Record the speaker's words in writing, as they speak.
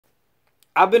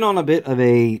I've been on a bit of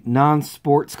a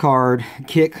non-sports card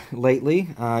kick lately.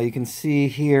 You can see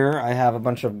here I have a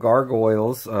bunch of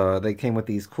gargoyles. They came with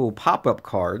these cool pop-up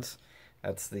cards.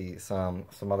 That's the some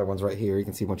other ones right here. You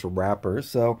can see a bunch of wrappers.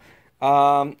 So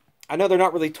I know they're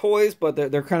not really toys, but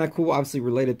they're kind of cool. Obviously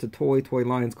related to toy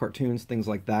lines, cartoons, things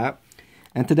like that.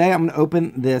 And today I'm going to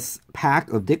open this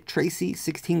pack of Dick Tracy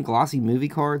 16 glossy movie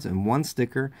cards and one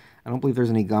sticker. I don't believe there's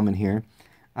any gum in here.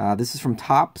 This is from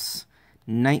Topps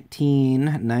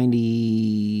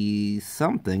 1990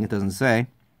 something. It doesn't say.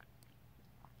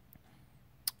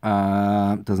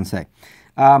 It doesn't say.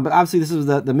 But obviously this is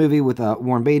the movie with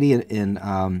Warren Beatty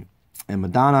and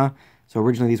Madonna. So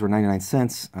originally these were 99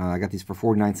 cents. I got these for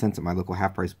 49 cents at my local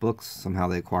half-price books. Somehow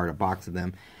they acquired a box of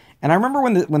them. And I remember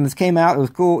when this came out, it was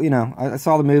cool. You know, I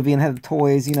saw the movie and had the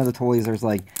toys. You know, the toys. There's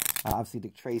like obviously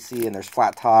Dick Tracy, and there's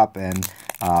Flat Top and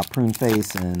Prune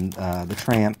Face and the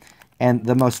Tramp. And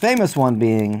the most famous one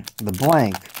being the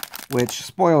Blank, which,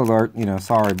 spoiler alert, you know,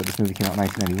 sorry, but this movie came out in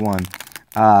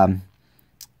 1991.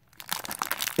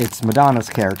 It's Madonna's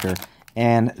character,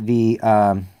 and the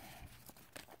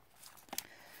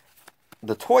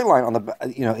toy line on the,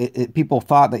 you know, people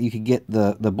thought that you could get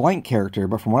the Blank character,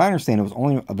 but from what I understand, it was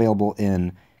only available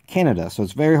in Canada, so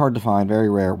it's very hard to find, very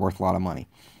rare, worth a lot of money.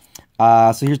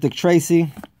 So here's Dick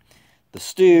Tracy, the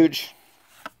Stooge,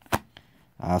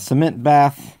 Cement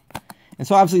Bath, and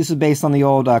so obviously this is based on the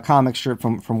old comic strip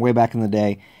from way back in the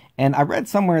day, and I read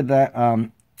somewhere that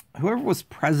whoever was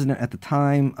president at the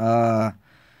time, I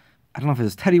don't know if it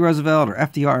was Teddy Roosevelt or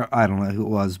FDR, I don't know who it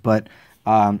was, but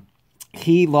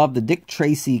he loved the Dick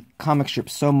Tracy comic strip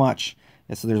so much.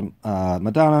 Yeah, so there's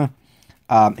Madonna.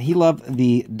 He loved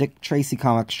the Dick Tracy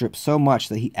comic strip so much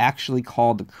that he actually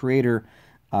called the creator,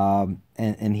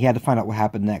 and he had to find out what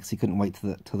happened next. He couldn't wait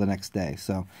till the next day.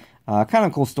 So kind of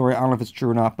a cool story. I don't know if it's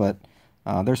true or not, but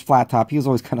there's Flat Top. He was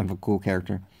always kind of a cool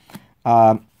character.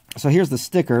 So here's the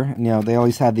sticker. You know, they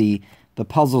always had the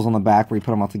puzzles on the back where you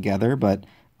put them all together, but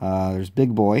there's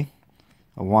Big Boy,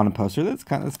 a wanted poster. That's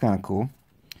kind of cool.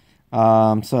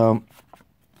 So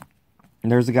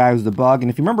there's the guy who's the bug, and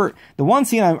if you remember the one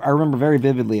scene I remember very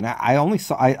vividly, and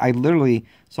I literally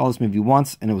saw this movie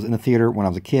once, and it was in the theater when I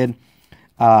was a kid.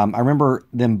 I remember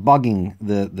them bugging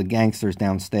the gangsters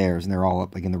downstairs, and they're all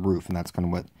up like in the roof, and that's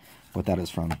kind of what that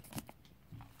is from.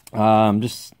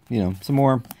 Just, you know, some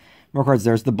more cards.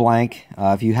 There's the Blank.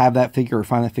 If you have that figure or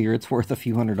find that figure, it's worth a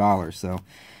few $100s. So,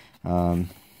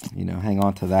 you know, hang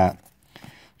on to that.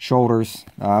 Shoulders.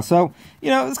 So, you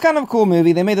know, it's kind of a cool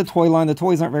movie. They made the toy line. The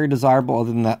toys aren't very desirable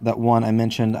other than that one I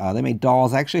mentioned. They made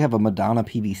dolls. I actually have a Madonna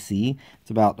PVC.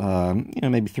 It's about, you know,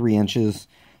 maybe 3 inches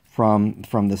from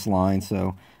this line.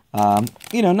 So,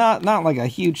 you know, not like a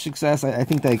huge success. I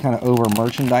think they kind of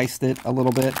over-merchandised it a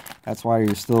little bit. That's why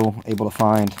you're still able to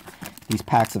find these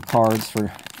packs of cards for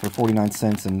 49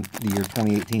 cents in the year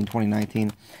 2018,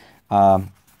 2019.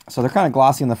 So they're kind of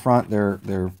glossy in the front.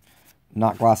 They're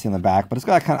not glossy on the back, but it's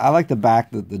got kind of, I like the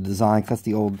back, the design, 'cause that's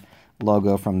the old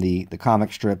logo from the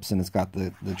comic strips, and it's got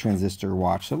the transistor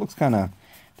watch. So it looks kind of,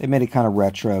 they made it kind of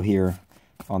retro here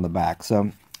on the back.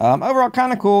 So overall,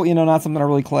 kind of cool. You know, not something I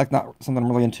really collect, not something I'm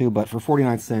really into, but for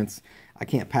 49 cents, I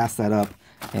can't pass that up.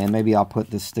 And maybe I'll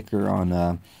put this sticker on,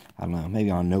 I don't know, maybe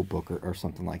on a notebook or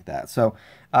something like that. So,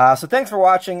 so thanks for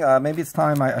watching. Maybe it's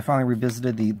time I finally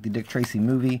revisited the Dick Tracy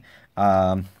movie.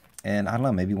 And I don't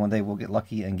know, maybe one day we'll get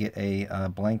lucky and get a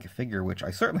Blank figure, which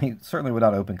I certainly would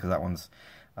not open because that one's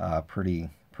pretty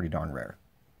darn rare.